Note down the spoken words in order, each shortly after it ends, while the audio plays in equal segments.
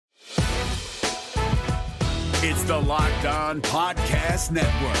It's the Locked On Podcast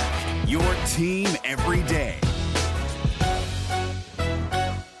Network, your team every day.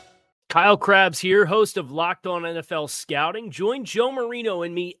 Kyle Krabs here, host of Locked On NFL Scouting. Join Joe Marino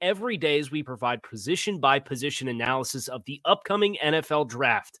and me every day as we provide position-by-position analysis of the upcoming NFL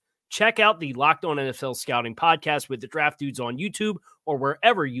Draft. Check out the Locked On NFL Scouting podcast with the Draft Dudes on YouTube or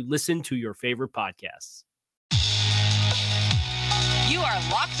wherever you listen to your favorite podcasts. You are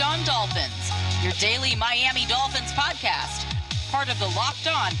Locked On Dolphins, your daily Miami Dolphins podcast, part of the Locked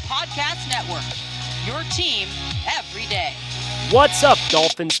On Podcast Network, your team every day. What's up,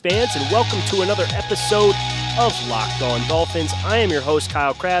 Dolphins fans, and welcome to another episode of Locked On Dolphins. I am your host,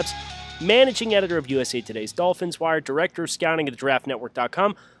 Kyle Krabs, managing editor of USA Today's Dolphins Wire, director of scouting at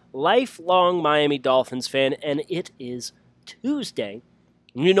thedraftnetwork.com, lifelong Miami Dolphins fan, and it is Tuesday.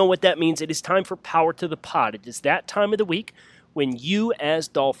 You know what that means. It is time for Power to the Pod. It is that time of the week when you, as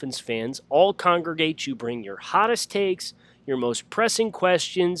Dolphins fans, all congregate. You bring your hottest takes, your most pressing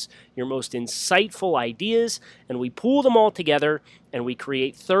questions, your most insightful ideas, and we pool them all together, and we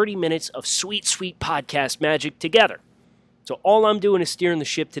create 30 minutes of sweet, sweet podcast magic together. So all I'm doing is steering the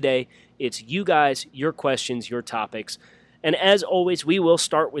ship today. It's you guys, your questions, your topics. And as always, we will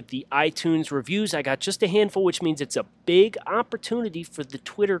start with the iTunes reviews. I got just a handful, which means it's a big opportunity for the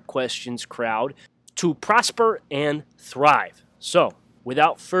Twitter questions crowd to prosper and thrive. So,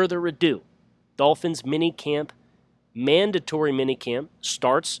 without further ado, Dolphins minicamp, mandatory minicamp,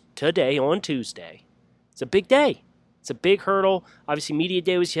 starts today on Tuesday. It's a big day. It's a big hurdle. Obviously, Media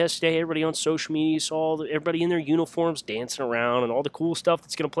Day was yesterday. Everybody on social media saw everybody in their uniforms dancing around and all the cool stuff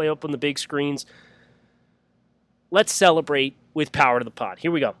that's going to play up on the big screens. Let's celebrate with Power to the Pod.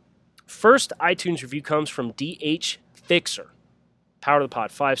 Here we go. First iTunes review comes from DH Fixer. Power to the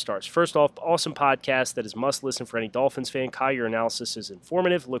Pod, 5 stars. First off, awesome podcast that is must listen for any Dolphins fan. Kyle, your analysis is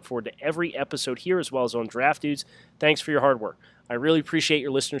informative. Look forward to every episode here as well as on Draft Dudes. Thanks for your hard work. I really appreciate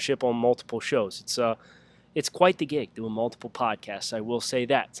your listenership on multiple shows. It's quite the gig doing multiple podcasts, I will say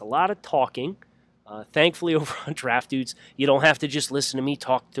that. It's a lot of talking. Thankfully, over on Draft Dudes, you don't have to just listen to me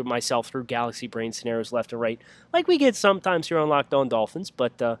talk to myself through galaxy brain scenarios left and right, like we get sometimes here on Locked On Dolphins,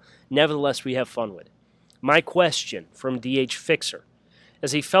 but nevertheless, we have fun with it. My question from DH Fixer.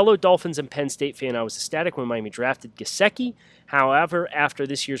 As a fellow Dolphins and Penn State fan, I was ecstatic when Miami drafted Gesicki. However, after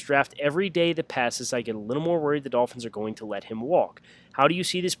this year's draft, every day that passes, I get a little more worried the Dolphins are going to let him walk. How do you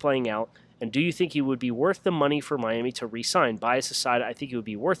see this playing out? And do you think he would be worth the money for Miami to re-sign? Bias aside, I think it would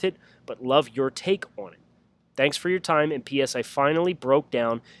be worth it, but love your take on it. Thanks for your time, and P.S. I finally broke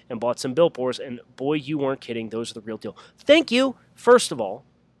down and bought some Built Bars, and boy, you weren't kidding. Those are the real deal. Thank you, first of all.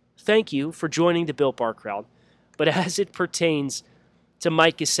 Thank you for joining the Built Bar crowd. But as it pertains to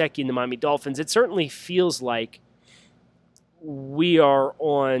Mike Gesicki and the Miami Dolphins, it certainly feels like we are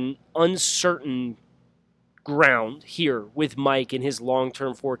on uncertain ground here with Mike and his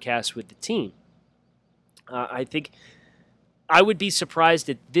long-term forecast with the team. I think I would be surprised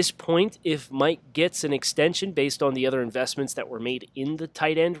at this point if Mike gets an extension based on the other investments that were made in the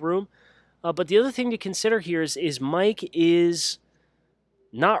tight end room. But the other thing to consider here is Mike is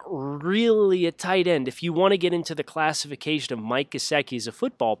not really a tight end. If you want to get into the classification of Mike Gesicki as a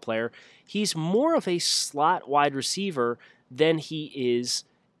football player, he's more of a slot wide receiver than he is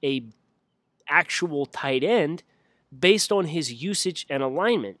a actual tight end based on his usage and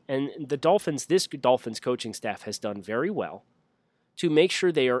alignment. And this Dolphins coaching staff has done very well to make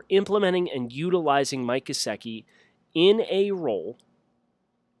sure they are implementing and utilizing Mike Gesicki in a role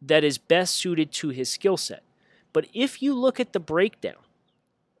that is best suited to his skill set. But if you look at the breakdown,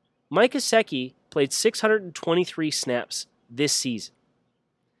 Mike Gesicki played 623 snaps this season.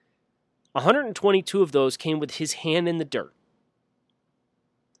 122 of those came with his hand in the dirt.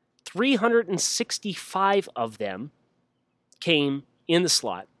 365 of them came in the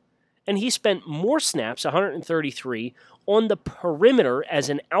slot. And he spent more snaps, 133, on the perimeter as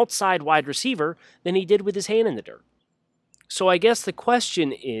an outside wide receiver than he did with his hand in the dirt. So I guess the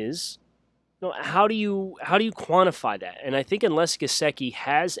question is, how do you quantify that? And I think unless Gesicki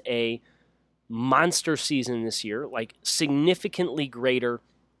has a monster season this year, like significantly greater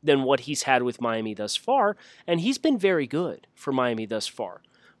than what he's had with Miami thus far, and he's been very good for Miami thus far.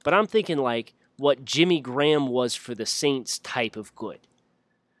 But I'm thinking like what Jimmy Graham was for the Saints type of good.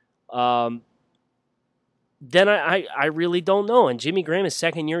 Then I really don't know. And Jimmy Graham, his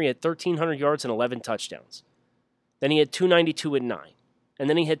second year, he had 1,300 yards and 11 touchdowns. Then he had 292 and 9. And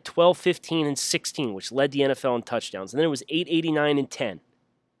then he had 12, 15, and 16, which led the NFL in touchdowns. And then it was 889 and 10.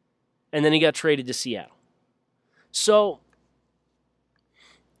 And then he got traded to Seattle. So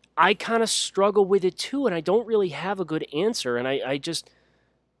I kind of struggle with it too, and I don't really have a good answer. And I just,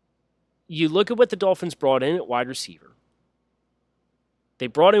 you look at what the Dolphins brought in at wide receiver. They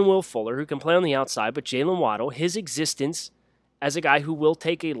brought in Will Fuller, who can play on the outside, but Jalen Waddle, his existence as a guy who will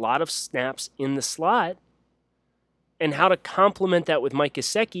take a lot of snaps in the slot, and how to complement that with Mike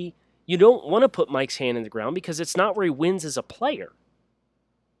Gesicki, you don't want to put Mike's hand in the ground because it's not where he wins as a player.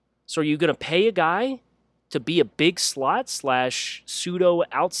 So are you going to pay a guy to be a big slot / pseudo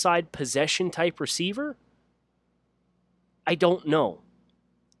outside possession type receiver? I don't know.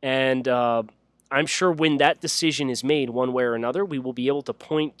 And I'm sure when that decision is made one way or another, we will be able to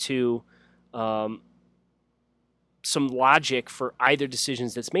point to some logic for either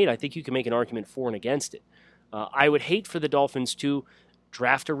decisions that's made. I think you can make an argument for and against it. I would hate for the Dolphins to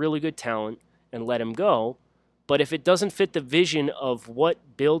draft a really good talent and let him go, but if it doesn't fit the vision of what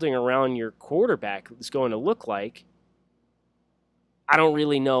building around your quarterback is going to look like, I don't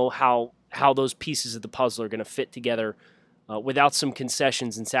really know how those pieces of the puzzle are going to fit together without some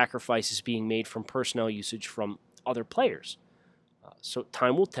concessions and sacrifices being made from personnel usage from other players. So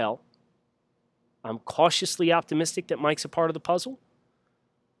time will tell. I'm cautiously optimistic that Mike's a part of the puzzle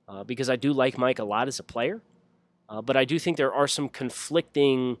because I do like Mike a lot as a player. But I do think there are some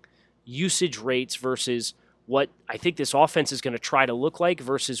conflicting usage rates versus what I think this offense is going to try to look like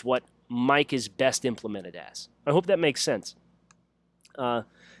versus what Mike is best implemented as. I hope that makes sense.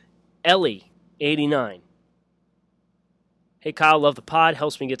 Ellie, 89. Hey, Kyle, love the pod.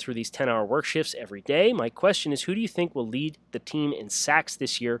 Helps me get through these 10-hour work shifts every day. My question is, who do you think will lead the team in sacks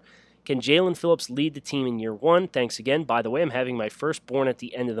this year? Can Jalen Phillips lead the team in year one? Thanks again. By the way, I'm having my firstborn at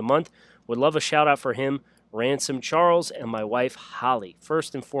the end of the month. Would love a shout-out for him, Ransom Charles, and my wife, Holly.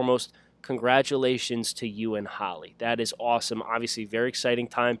 First and foremost, congratulations to you and Holly. That is awesome. Obviously, very exciting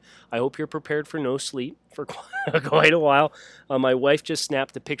time. I hope you're prepared for no sleep for quite a while. My wife just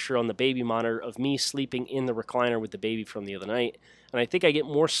snapped a picture on the baby monitor of me sleeping in the recliner with the baby from the other night. And I think I get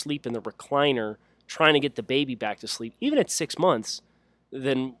more sleep in the recliner trying to get the baby back to sleep, even at 6 months,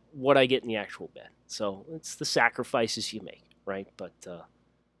 than what I get in the actual bed. So it's the sacrifices you make, right? But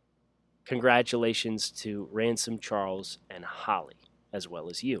congratulations to Ransom Charles and Holly, as well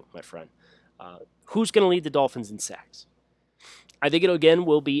as you, my friend. Who's going to lead the Dolphins in sacks? I think it, again,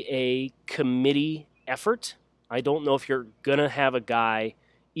 will be a committee effort. I don't know if you're going to have a guy,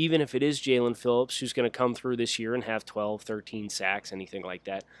 even if it is Jalen Phillips, who's going to come through this year and have 12, 13 sacks, anything like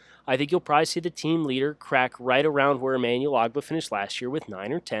that. I think you'll probably see the team leader crack right around where Emmanuel Ogbah finished last year with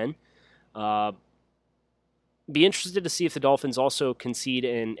 9 or 10. Be interested to see if the Dolphins also concede,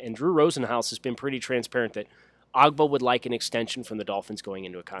 and Drew Rosenhaus has been pretty transparent that Ogbah would like an extension from the Dolphins going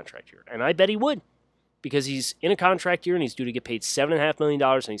into a contract year. And I bet he would, because he's in a contract year and he's due to get paid $7.5 million,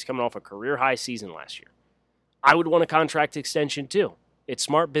 and he's coming off a career-high season last year. I would want a contract extension too. It's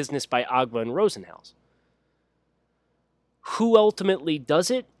smart business by Ogbah and Rosenhaus. Who ultimately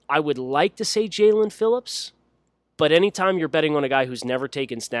does it? I would like to say Jalen Phillips, but anytime you're betting on a guy who's never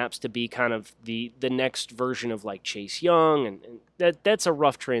taken snaps to be kind of the next version of like Chase Young, and that's a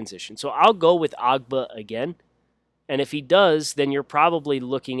rough transition. So I'll go with Ogbah again. And if he does, then you're probably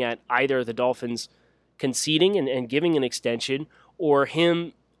looking at either the Dolphins conceding and giving an extension, or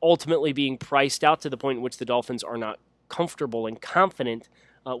him ultimately being priced out to the point in which the Dolphins are not comfortable and confident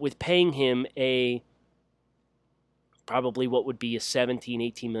with paying him probably what would be a $17,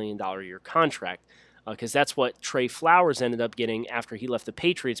 $18 million a year contract, because that's what Trey Flowers ended up getting after he left the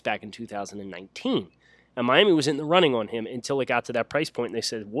Patriots back in 2019. And Miami was in the running on him until it got to that price point, and they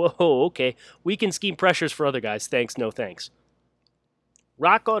said, whoa, okay, we can scheme pressures for other guys. Thanks, no thanks.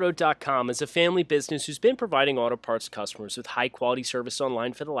 RockAuto.com is a family business who's been providing auto parts customers with high-quality service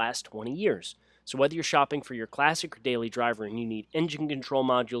online for the last 20 years. So whether you're shopping for your classic or daily driver and you need engine control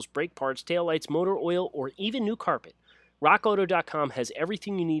modules, brake parts, taillights, motor oil, or even new carpet, RockAuto.com has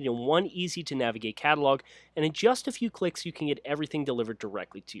everything you need in one easy-to-navigate catalog, and in just a few clicks, you can get everything delivered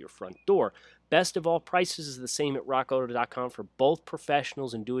directly to your front door. Best of all, prices is the same at RockAuto.com for both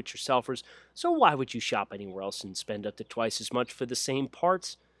professionals and do-it-yourselfers, so why would you shop anywhere else and spend up to twice as much for the same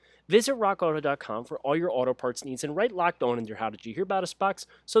parts? Visit RockAuto.com for all your auto parts needs and write Locked On in your How Did You Hear About Us box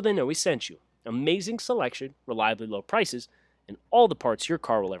so they know we sent you. Amazing selection, reliably low prices, and all the parts your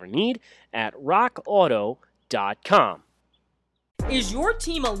car will ever need at RockAuto.com. Is your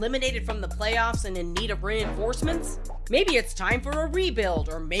team eliminated from the playoffs and in need of reinforcements? Maybe it's time for a rebuild,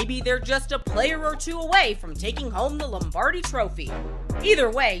 or maybe they're just a player or two away from taking home the Lombardi Trophy.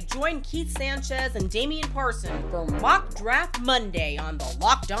 Either way, join Keith Sanchez and Damian Parson for Mock Draft Monday on the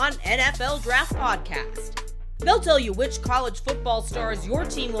Locked On NFL Draft Podcast. They'll tell you which college football stars your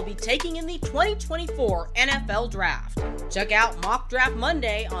team will be taking in the 2024 NFL Draft. Check out Mock Draft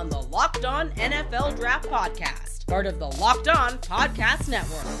Monday on the Locked On NFL Draft Podcast, part of the Locked On Podcast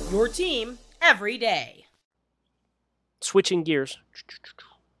Network, your team every day. Switching gears,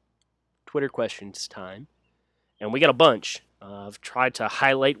 Twitter questions time. And we got a bunch. I've tried to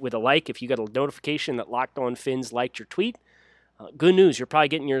highlight with a like if you got a notification that Locked On Fins liked your tweet. Good news, you're probably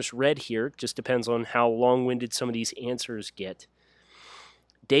getting yours read here. Just depends on how long-winded some of these answers get.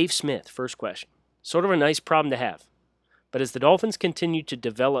 Dave Smith, first question. Sort of a nice problem to have. But as the Dolphins continue to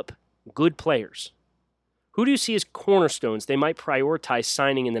develop good players, who do you see as cornerstones they might prioritize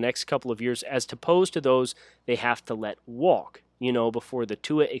signing in the next couple of years as opposed to those they have to let walk, before the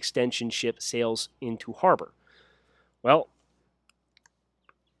Tua extension ship sails into harbor? Well,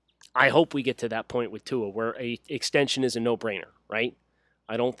 I hope we get to that point with Tua where a extension is a no-brainer, right?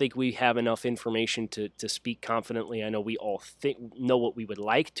 I don't think we have enough information to speak confidently. I know we all know what we would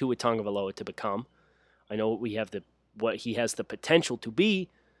like Tua Tagovailoa to become. I know what he has the potential to be,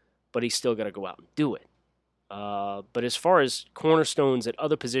 but he's still got to go out and do it. But as far as cornerstones at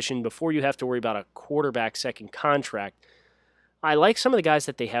other positions, before you have to worry about a quarterback second contract, I like some of the guys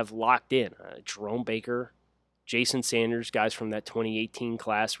that they have locked in. Jerome Baker, Jason Sanders, guys from that 2018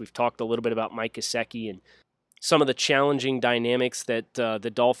 class. We've talked a little bit about Mike Gesicki and some of the challenging dynamics that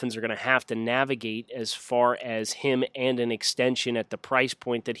the Dolphins are going to have to navigate as far as him and an extension at the price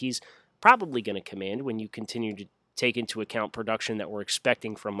point that he's probably going to command when you continue to take into account production that we're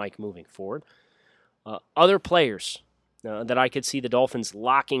expecting from Mike moving forward. Other players that I could see the Dolphins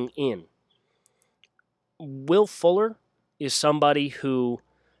locking in. Will Fuller is somebody who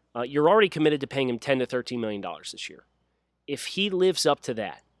you're already committed to paying him $10 to $13 million this year. If he lives up to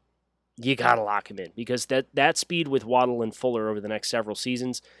that, you got to lock him in because that speed with Waddle and Fuller over the next several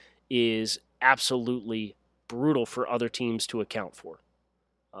seasons is absolutely brutal for other teams to account for.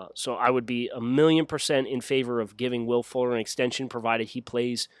 So I would be 1,000,000% in favor of giving Will Fuller an extension provided he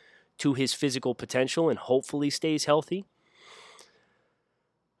plays to his physical potential and hopefully stays healthy.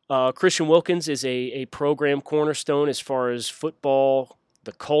 Christian Wilkins is a program cornerstone as far as football,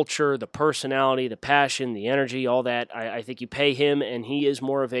 the culture, the personality, the passion, the energy, all that. I think you pay him, and he is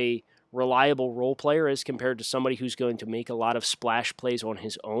more of a reliable role player as compared to somebody who's going to make a lot of splash plays on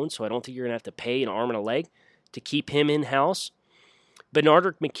his own. So I don't think you're going to have to pay an arm and a leg to keep him in-house.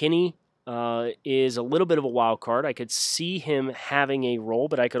 Benardrick McKinney is a little bit of a wild card. I could see him having a role,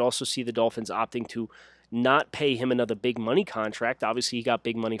 but I could also see the Dolphins opting to not pay him another big money contract. Obviously, he got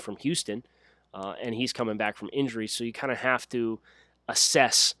big money from Houston, and he's coming back from injury, so you kind of have to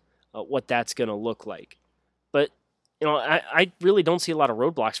assess what that's going to look like. But, I really don't see a lot of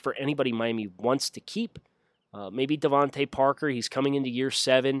roadblocks for anybody Miami wants to keep. Maybe Devontae Parker, he's coming into year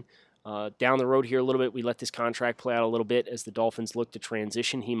 7. Down the road here a little bit, we let this contract play out a little bit as the Dolphins look to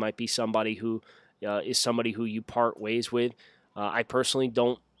transition. He might be somebody who is somebody who you part ways with. I personally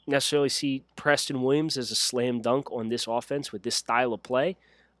don't necessarily see Preston Williams as a slam dunk on this offense with this style of play.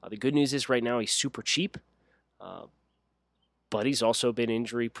 The good news is right now he's super cheap, but he's also been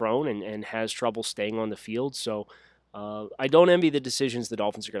injury prone and has trouble staying on the field. So I don't envy the decisions the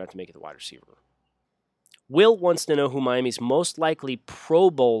Dolphins are going to have to make at the wide receiver. Will wants to know who Miami's most likely Pro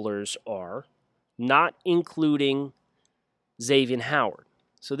Bowlers are, not including Xavier Howard.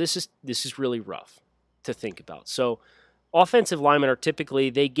 So this is really rough to think about. So offensive linemen are typically,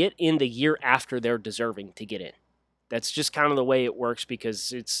 they get in the year after they're deserving to get in. That's just kind of the way it works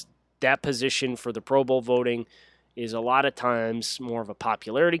because it's that position for the Pro Bowl voting is a lot of times more of a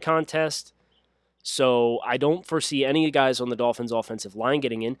popularity contest. So I don't foresee any guys on the Dolphins offensive line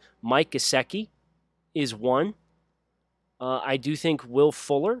getting in. Mike Gesicki is one. I do think Will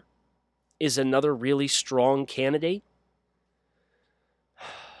Fuller is another really strong candidate.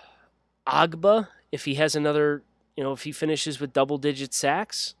 Agba, if he has another, if he finishes with double-digit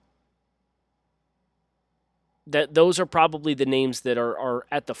sacks, those are probably the names that are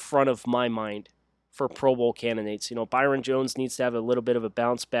at the front of my mind for Pro Bowl candidates. Byron Jones needs to have a little bit of a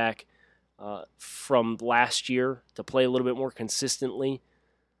bounce back from last year to play a little bit more consistently.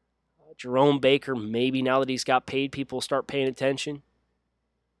 Jerome Baker, maybe now that he's got paid, people will start paying attention.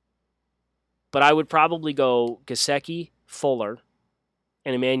 But I would probably go Gesicki, Fuller,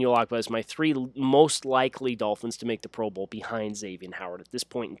 and Emmanuel Agba as my 3 most likely Dolphins to make the Pro Bowl behind Xavier Howard at this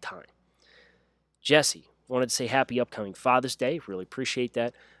point in time. Jesse, wanted to say happy upcoming Father's Day. Really appreciate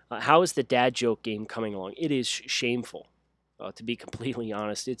that. How is the dad joke game coming along? It is shameful, to be completely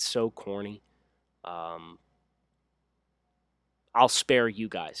honest. It's so corny. I'll spare you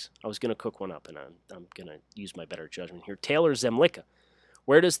guys. I was going to cook one up, and I'm going to use my better judgment here. Taylor Zemlicka,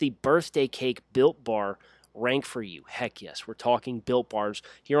 where does the birthday cake Built Bar rank for you? Heck yes, we're talking Built Bars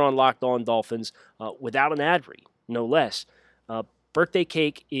here on Locked On Dolphins without an ad read, no less. Birthday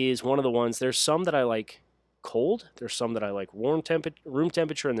cake is one of the ones. There's some that I like cold. There's some that I like room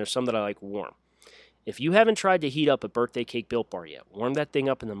temperature, and there's some that I like warm. If you haven't tried to heat up a birthday cake Built Bar yet, warm that thing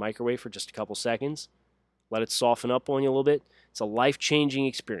up in the microwave for just a couple seconds. Let it soften up on you a little bit. It's a life-changing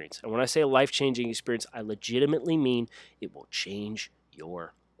experience. And when I say a life-changing experience, I legitimately mean it will change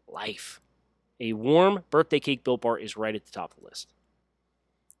your life. A warm birthday cake Built Bar is right at the top of the list.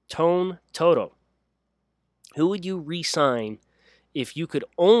 Tone Toto. Who would you re-sign if you could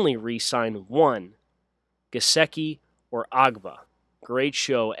only re-sign one? Gesicki or Agba? Great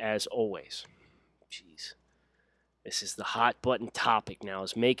show as always. Jeez. This is the hot button topic now,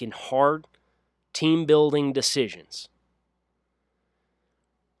 is making hard team building decisions.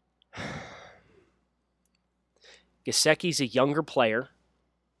 Gesicki's a younger player.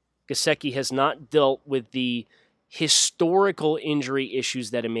 Gesicki has not dealt with the historical injury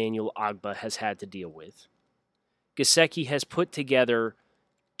issues that Emmanuel Agba has had to deal with. Gesicki has put together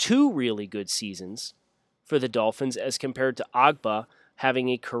 2 really good seasons for the Dolphins as compared to Agba having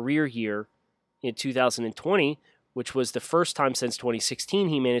a career year in 2020, which was the first time since 2016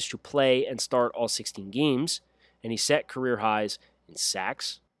 he managed to play and start all 16 games, and he set career highs in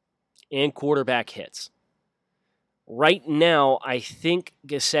sacks and quarterback hits. Right now, I think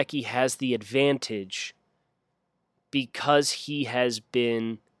Gesicki has the advantage because he has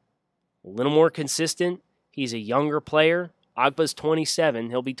been a little more consistent. He's a younger player. Agba's 27.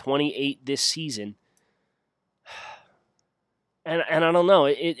 He'll be 28 this season. And I don't know.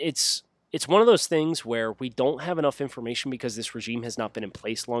 It's one of those things where we don't have enough information because this regime has not been in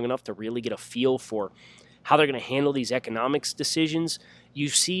place long enough to really get a feel for how they're going to handle these economics decisions. You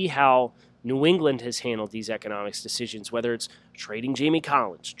see how New England has handled these economics decisions, whether it's trading Jamie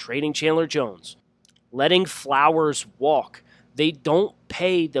Collins, trading Chandler Jones, letting Flowers walk. They don't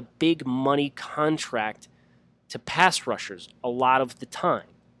pay the big money contract to pass rushers a lot of the time.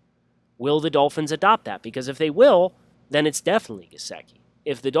 Will the Dolphins adopt that? Because if they will, then it's definitely Gesicki.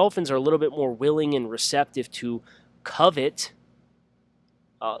 If the Dolphins are a little bit more willing and receptive to covet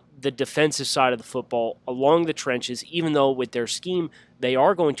the defensive side of the football along the trenches, even though with their scheme, they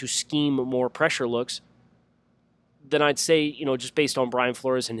are going to scheme more pressure looks, then I'd say, just based on Brian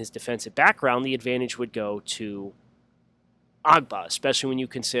Flores and his defensive background, the advantage would go to Agba, especially when you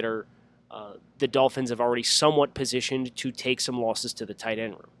consider the Dolphins have already somewhat positioned to take some losses to the tight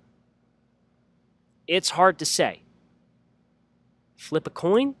end room. It's hard to say. Flip a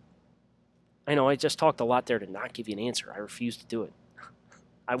coin? I know I just talked a lot there to not give you an answer. I refuse to do it.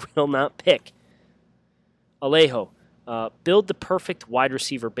 I will not pick. Alejo, build the perfect wide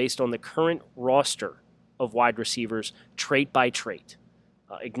receiver based on the current roster of wide receivers, trait by trait.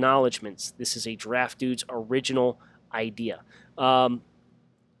 Acknowledgements. This is a Draft Dude's original idea.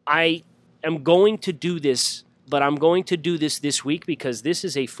 I am going to do this, but I'm going to do this week because this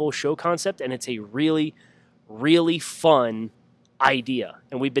is a full show concept and it's a really, really fun idea.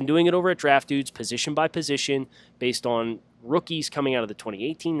 And we've been doing it over at Draft Dudes, position by position, based on rookies coming out of the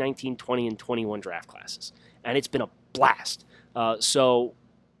 2018, 19, 20, and 21 draft classes. And it's been a blast. So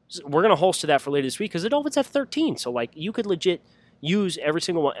we're going to holster that for later this week because the Dolphins have 13. So, you could legit use every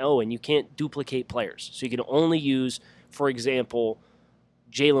single one. Oh, and you can't duplicate players. So you can only use, for example,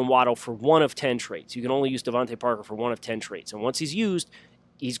 Jalen Waddle for 1 of 10 traits. You can only use Devontae Parker for 1 of 10 traits. And once he's used,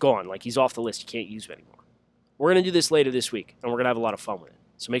 he's gone. He's off the list. You can't use him anymore. We're going to do this later this week, and we're going to have a lot of fun with it.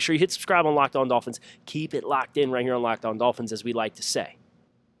 So make sure you hit subscribe on Locked On Dolphins. Keep it locked in right here on Locked On Dolphins, as we like to say.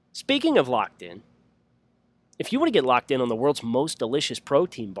 Speaking of locked in, if you want to get locked in on the world's most delicious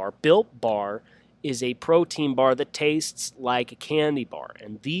protein bar, Built Bar is a protein bar that tastes like a candy bar.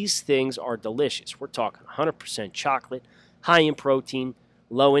 And these things are delicious. We're talking 100% chocolate, high in protein,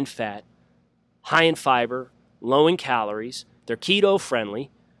 low in fat, high in fiber, low in calories. They're keto friendly.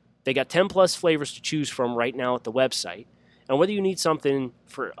 They got 10 plus flavors to choose from right now at the website. And whether you need something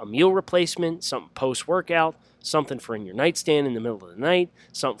for a meal replacement, something post-workout, something for in your nightstand in the middle of the night,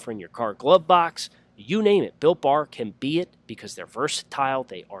 something for in your car glove box, you name it, Built Bar can be it because they're versatile,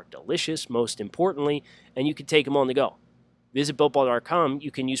 they are delicious, most importantly, and you can take them on the go. Visit BuiltBar.com.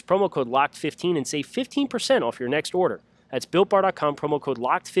 You can use promo code LOCKED15 and save 15% off your next order. That's BuiltBar.com, promo code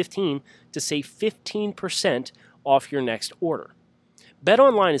LOCKED15 to save 15% off your next order.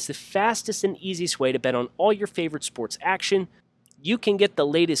 BetOnline is the fastest and easiest way to bet on all your favorite sports action. You can get the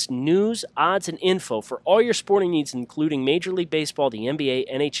latest news, odds, and info for all your sporting needs, including Major League Baseball, the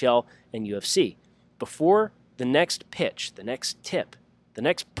NBA, NHL, and UFC. Before the next pitch, the next tip, the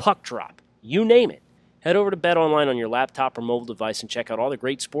next puck drop, you name it, head over to BetOnline on your laptop or mobile device and check out all the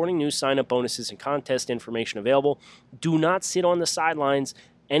great sporting news, sign-up bonuses, and contest information available. Do not sit on the sidelines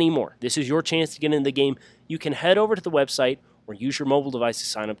anymore. This is your chance to get into the game. You can head over to the website or use your mobile device to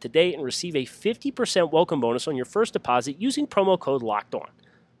sign up today and receive a 50% welcome bonus on your first deposit using promo code LOCKEDON.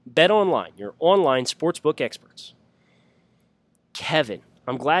 Bet Online, your online sportsbook experts. Kevin,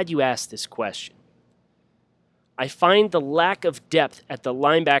 I'm glad you asked this question. I find the lack of depth at the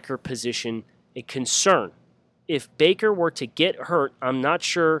linebacker position a concern. If Baker were to get hurt, I'm not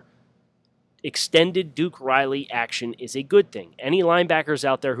sure extended Duke Riley action is a good thing. Any linebackers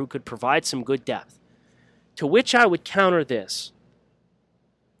out there who could provide some good depth? To which I would counter this.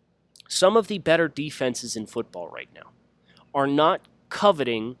 Some of the better defenses in football right now are not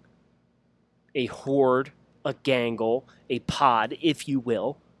coveting a horde, a gangle, a pod, if you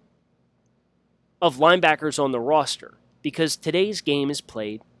will, of linebackers on the roster because today's game is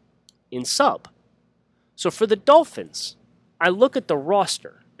played in sub. So for the Dolphins, I look at the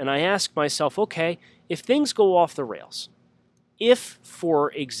roster and I ask myself, okay, if things go off the rails, if,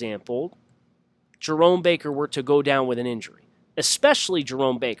 for example, Jerome Baker were to go down with an injury, especially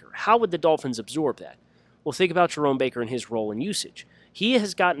Jerome Baker, how would the Dolphins absorb that? Well, think about Jerome Baker and his role and usage. He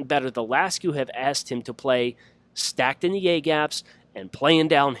has gotten better the last few have asked him to play stacked in the A-gaps and playing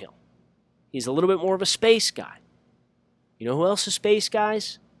downhill. He's a little bit more of a space guy. You know who else is space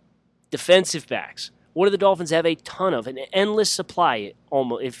guys? Defensive backs. What do the Dolphins have a ton of? An endless supply,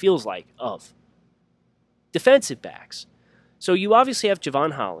 it feels like, of defensive backs. So you obviously have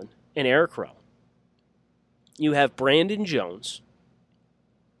Javon Holland and Eric Rowe. You have Brandon Jones.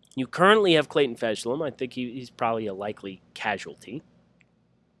 You currently have Clayton Fejedelem. I think he's probably a likely casualty.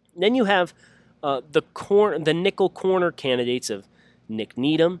 Then you have the nickel corner candidates of Nick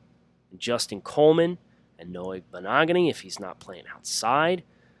Needham, Justin Coleman, and Noah Benogany if he's not playing outside.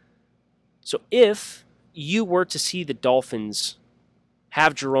 So if you were to see the Dolphins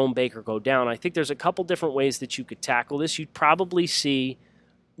have Jerome Baker go down, I think there's a couple different ways that you could tackle this. You'd probably see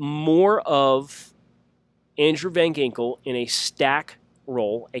more of Andrew Van Ginkel in a stack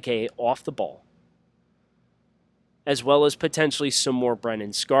role, a.k.a. off the ball, as well as potentially some more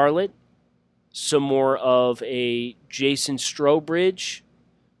Brennan Scarlett, some more of a Jason Strowbridge,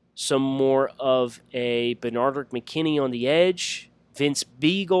 some more of a Bernardrick McKinney on the edge, Vince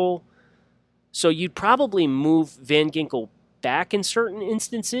Beagle. So you'd probably move Van Ginkel back in certain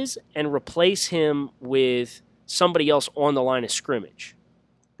instances and replace him with somebody else on the line of scrimmage.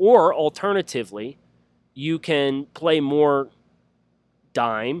 Or alternatively, you can play more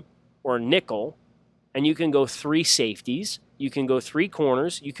dime or nickel, and you can go 3 safeties. You can go 3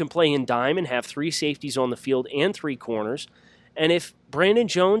 corners. You can play in dime and have 3 safeties on the field and 3 corners. And if Brandon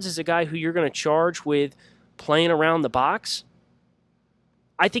Jones is a guy who you're going to charge with playing around the box,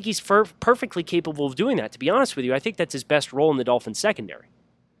 I think he's perfectly capable of doing that. To be honest with you, I think that's his best role in the Dolphins secondary.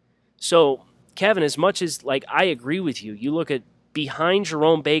 So, Kevin, as much as I agree with you, you look at behind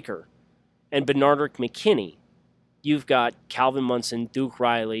Jerome Baker and Bernardrick McKinney, you've got Calvin Munson, Duke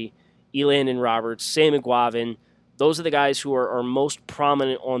Riley, Elandon Roberts, Sam McGuavin. Those are the guys who are most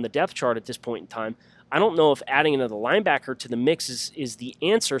prominent on the depth chart at this point in time. I don't know if adding another linebacker to the mix is the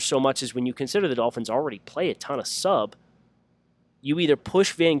answer so much as when you consider the Dolphins already play a ton of sub. You either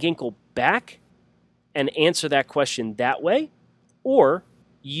push Van Ginkel back and answer that question that way, or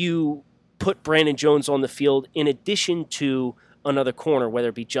you put Brandon Jones on the field in addition to another corner, whether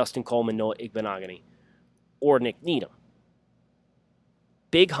it be Justin Coleman, Noah Igbenogany, or Nick Needham.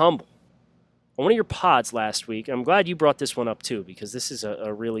 Big Humble. On one of your pods last week, I'm glad you brought this one up too, because this is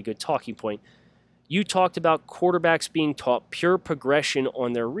a really good talking point. You talked about quarterbacks being taught pure progression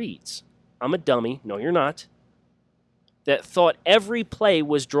on their reads. I'm a dummy. No, you're not. That thought every play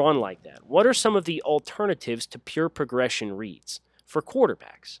was drawn like that. What are some of the alternatives to pure progression reads for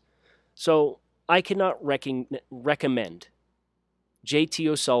quarterbacks? So I cannot recommend J.T.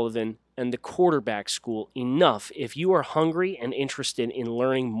 O'Sullivan and the quarterback school enough if you are hungry and interested in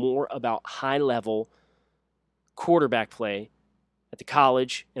learning more about high-level quarterback play at the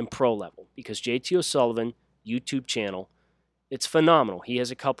college and pro level. Because J.T. O'Sullivan, YouTube channel, it's phenomenal. He has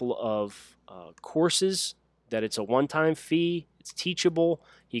a couple of courses that it's a one-time fee. It's teachable.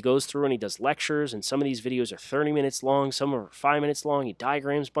 He goes through and he does lectures, and some of these videos are 30 minutes long. Some are 5 minutes long. He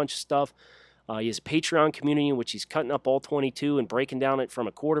diagrams a bunch of stuff. He has a Patreon community in which he's cutting up all 22 and breaking down it from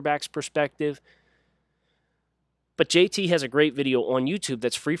a quarterback's perspective. But JT has a great video on YouTube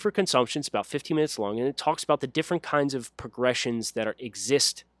that's free for consumption. It's about 15 minutes long, and it talks about the different kinds of progressions that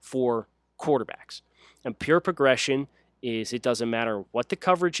exist for quarterbacks. And pure progression is it doesn't matter what the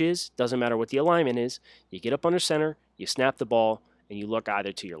coverage is, doesn't matter what the alignment is. You get up under center, you snap the ball, and you look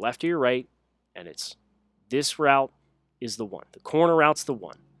either to your left or your right, and it's this route is the one. The corner route's the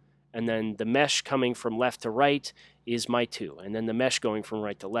one. And then the mesh coming from left to right is my 2. And then the mesh going from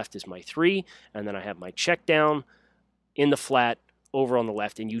right to left is my 3. And then I have my check down in the flat over on the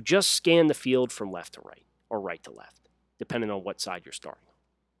left, and you just scan the field from left to right or right to left, depending on what side you're starting on.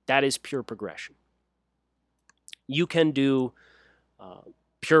 That is pure progression. You can do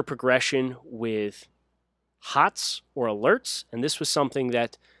pure progression with hots or alerts, and this was something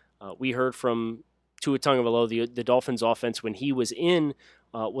that we heard from Tua Tagovailoa, the Dolphins offense, when he was in,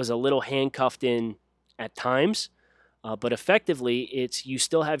 was a little handcuffed in at times, but effectively it's you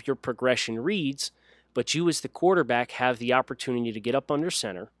still have your progression reads, but you as the quarterback have the opportunity to get up under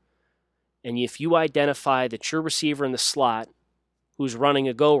center, and if you identify that your receiver in the slot who's running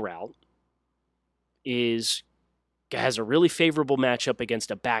a go route has a really favorable matchup against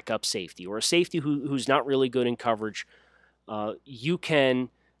a backup safety or a safety who's not really good in coverage, you can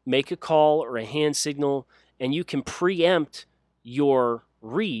make a call or a hand signal, and you can preempt your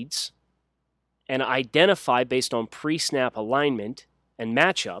reads and identify based on pre-snap alignment and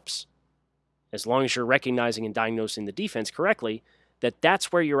matchups, as long as you're recognizing and diagnosing the defense correctly,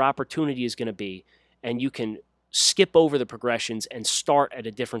 that's where your opportunity is going to be, and you can skip over the progressions and start at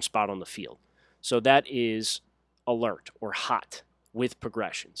a different spot on the field. So that is alert or hot with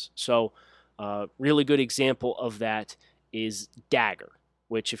progressions. So really good example of that is dagger,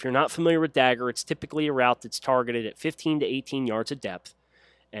 which if you're not familiar with dagger, it's typically a route that's targeted at 15 to 18 yards of depth,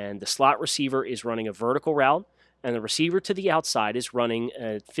 and the slot receiver is running a vertical route, and the receiver to the outside is running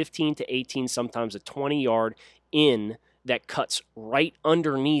a 15 to 18, sometimes a 20-yard in that cuts right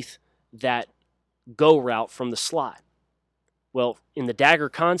underneath that go route from the slot. Well, in the dagger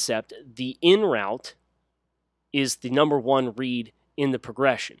concept, the in route is the number one read in the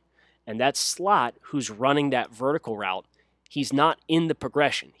progression. And that slot who's running that vertical route, he's not in the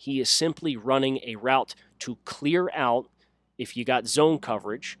progression. He is simply running a route to clear out if you got zone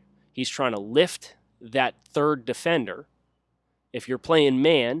coverage. He's trying to lift that third defender. If you're playing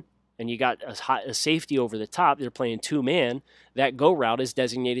man and you got a safety over the top, they're playing two-man, that go route is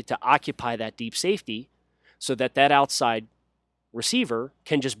designated to occupy that deep safety so that outside receiver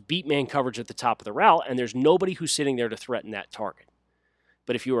can just beat man coverage at the top of the route, and there's nobody who's sitting there to threaten that target.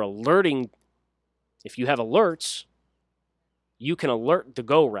 But if you have alerts, you can alert the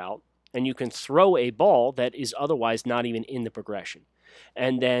go route, and you can throw a ball that is otherwise not even in the progression.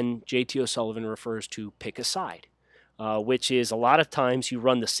 And then J.T. O'Sullivan refers to pick a side, which is a lot of times you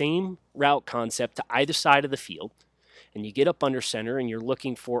run the same route concept to either side of the field, and you get up under center, and you're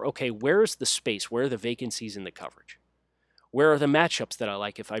looking for, okay, where's the space? Where are the vacancies in the coverage? Where are the matchups that I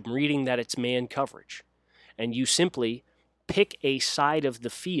like if I'm reading that it's man coverage? And you simply pick a side of the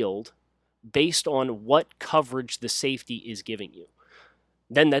field based on what coverage the safety is giving you.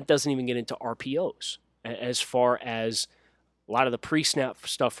 Then that doesn't even get into RPOs. As far as a lot of the pre-snap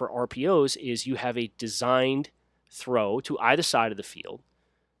stuff for RPOs is you have a designed throw to either side of the field,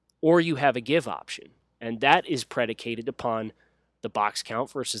 or you have a give option. And that is predicated upon the box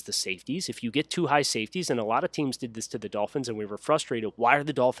count versus the safeties. If you get too high safeties, and a lot of teams did this to the Dolphins, and we were frustrated, why are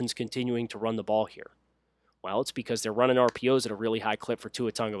the Dolphins continuing to run the ball here? Well, it's because they're running RPOs at a really high clip for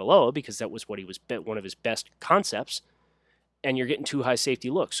Tua Tagovailoa, because that was what he was one of his best concepts, and you're getting too high safety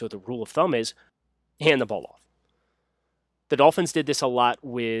looks. So the rule of thumb is hand the ball off. The Dolphins did this a lot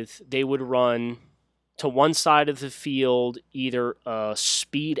they would run to one side of the field either a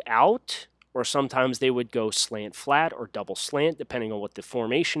speed out, or sometimes they would go slant flat or double slant, depending on what the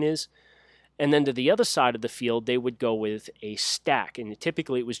formation is. And then to the other side of the field, they would go with a stack. And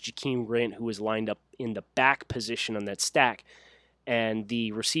typically it was Jakeem Grant who was lined up in the back position on that stack. And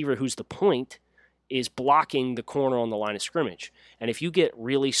the receiver who's the point is blocking the corner on the line of scrimmage. And if you get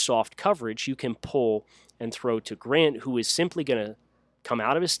really soft coverage, you can pull and throw to Grant, who is simply going to come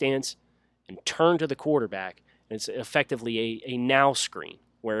out of his stance and turn to the quarterback. And it's effectively a now screen,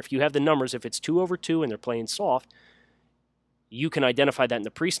 where if you have the numbers, if it's 2/2 and they're playing soft, you can identify that in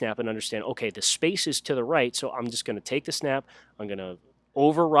the pre-snap and understand, okay, the space is to the right, so I'm just going to take the snap, I'm going to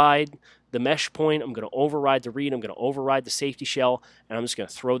override the mesh point, I'm going to override the read, I'm going to override the safety shell, and I'm just going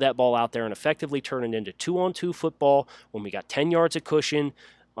to throw that ball out there and effectively turn it into 2-on-2 football when we got 10 yards of cushion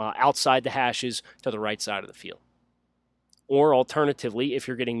outside the hashes to the right side of the field. Or alternatively, if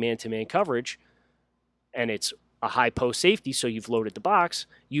you're getting man-to-man coverage and it's a high post safety, so you've loaded the box,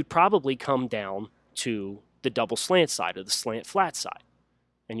 you'd probably come down to the double slant side or the slant flat side.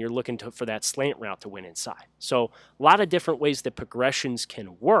 And you're looking for that slant route to win inside. So a lot of different ways that progressions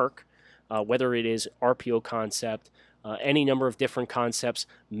can work, whether it is RPO concept, any number of different concepts,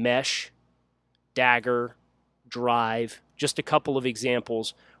 mesh, dagger, drive, just a couple of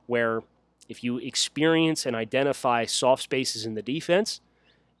examples where if you experience and identify soft spaces in the defense,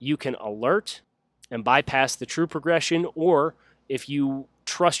 you can alert and bypass the true progression, or if you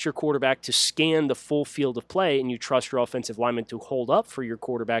trust your quarterback to scan the full field of play, and you trust your offensive lineman to hold up for your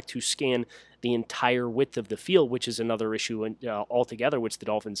quarterback to scan the entire width of the field, which is another issue altogether, which the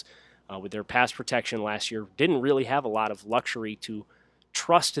Dolphins, with their pass protection last year, didn't really have a lot of luxury to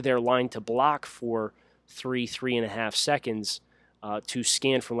trust their line to block for 3.5 seconds to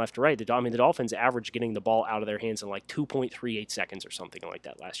scan from left to right. The Dolphins averaged getting the ball out of their hands in like 2.38 seconds or something like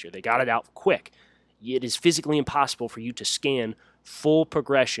that last year. They got it out quick. It is physically impossible for you to scan full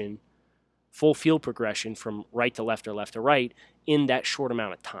field progression from right to left or left to right in that short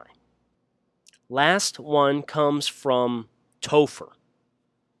amount of time. Last one comes from Topher.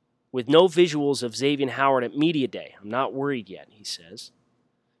 With no visuals of Xavier Howard at Media Day, I'm not worried yet, he says.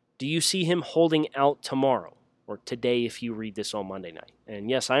 Do you see him holding out tomorrow or today if you read this on Monday night? And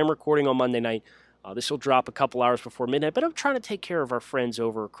yes, I am recording on Monday night. This will drop a couple hours before midnight, but I'm trying to take care of our friends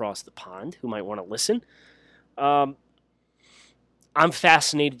over across the pond who might want to listen. I'm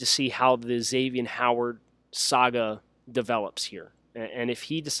fascinated to see how the Xavier Howard saga develops here. And if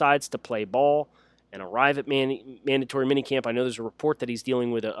he decides to play ball and arrive at mandatory minicamp, I know there's a report that he's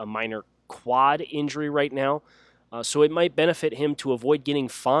dealing with a minor quad injury right now. So it might benefit him to avoid getting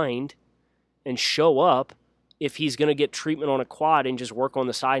fined and show up if he's going to get treatment on a quad and just work on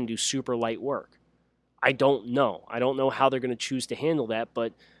the side and do super light work. I don't know. I don't know how they're going to choose to handle that,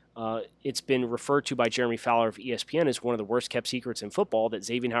 but it's been referred to by Jeremy Fowler of ESPN as one of the worst-kept secrets in football that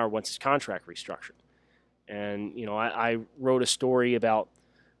Xavier Howard wants his contract restructured. And, I wrote a story about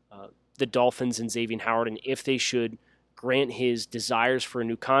the Dolphins and Xavier Howard and if they should grant his desires for a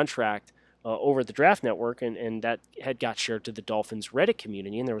new contract over at the Draft Network, and that had got shared to the Dolphins Reddit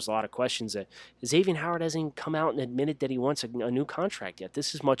community, and there was a lot of questions that Xavier Howard hasn't even come out and admitted that he wants a new contract yet.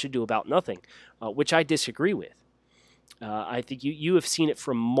 This is much ado about nothing, which I disagree with. I think you have seen it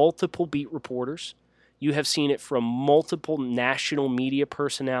from multiple beat reporters. You have seen it from multiple national media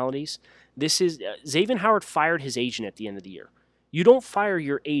personalities. This is Xavier Howard fired his agent at the end of the year. You don't fire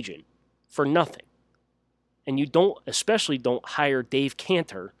your agent for nothing, and you especially don't hire Dave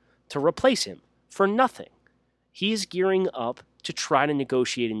Cantor to replace him for nothing. He's gearing up to try to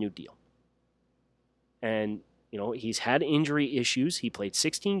negotiate a new deal. And, he's had injury issues. He played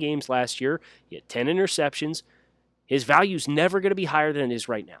 16 games last year. He had 10 interceptions. His value's never going to be higher than it is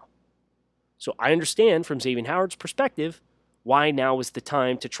right now. So I understand from Xavier Howard's perspective why now is the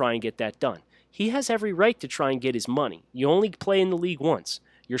time to try and get that done. He has every right to try and get his money. You only play in the league once.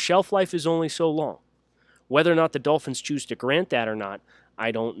 Your shelf life is only so long. Whether or not the Dolphins choose to grant that or not,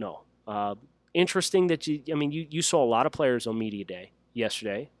 I don't know. Interesting that you saw a lot of players on Media Day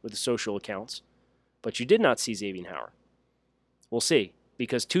yesterday with the social accounts, but you did not see Xavier Howard. We'll see,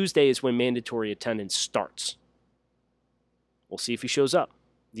 because Tuesday is when mandatory attendance starts. We'll see if he shows up.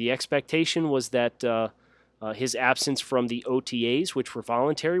 The expectation was that his absence from the OTAs, which were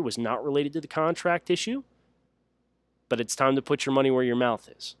voluntary, was not related to the contract issue, but it's time to put your money where your mouth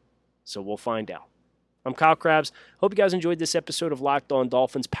is. So we'll find out. I'm Kyle Krabs. Hope you guys enjoyed this episode of Locked On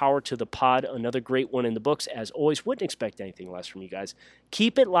Dolphins. Power to the pod. Another great one in the books. As always, wouldn't expect anything less from you guys.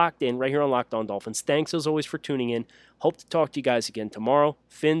 Keep it locked in right here on Locked On Dolphins. Thanks as always for tuning in. Hope to talk to you guys again tomorrow.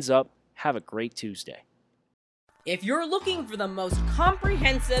 Fins up. Have a great Tuesday. If you're looking for the most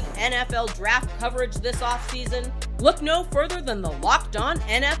comprehensive NFL draft coverage this offseason, look no further than the Locked On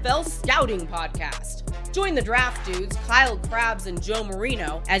NFL Scouting Podcast. Join the draft dudes, Kyle Krabs and Joe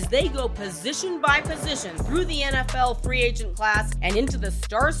Marino, as they go position by position through the NFL free agent class and into the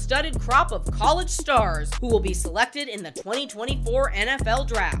star-studded crop of college stars who will be selected in the 2024 NFL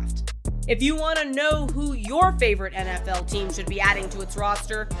Draft. If you want to know who your favorite NFL team should be adding to its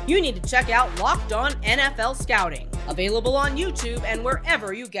roster, you need to check out Locked On NFL Scouting, available on YouTube and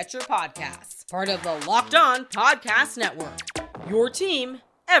wherever you get your podcasts. Part of the Locked On Podcast Network, your team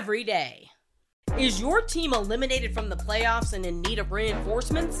every day. Is your team eliminated from the playoffs and in need of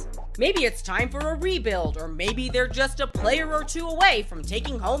reinforcements? Maybe it's time for a rebuild, or maybe they're just a player or two away from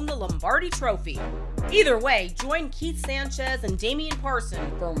taking home the Lombardi Trophy. Either way, join Keith Sanchez and Damian Parson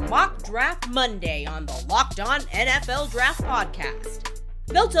for Mock Draft Monday on the Locked On NFL Draft Podcast.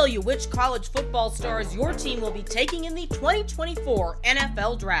 They'll tell you which college football stars your team will be taking in the 2024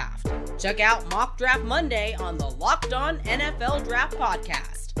 NFL Draft. Check out Mock Draft Monday on the Locked On NFL Draft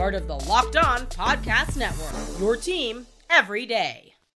Podcast, part of the Locked On Podcast Network, your team every day.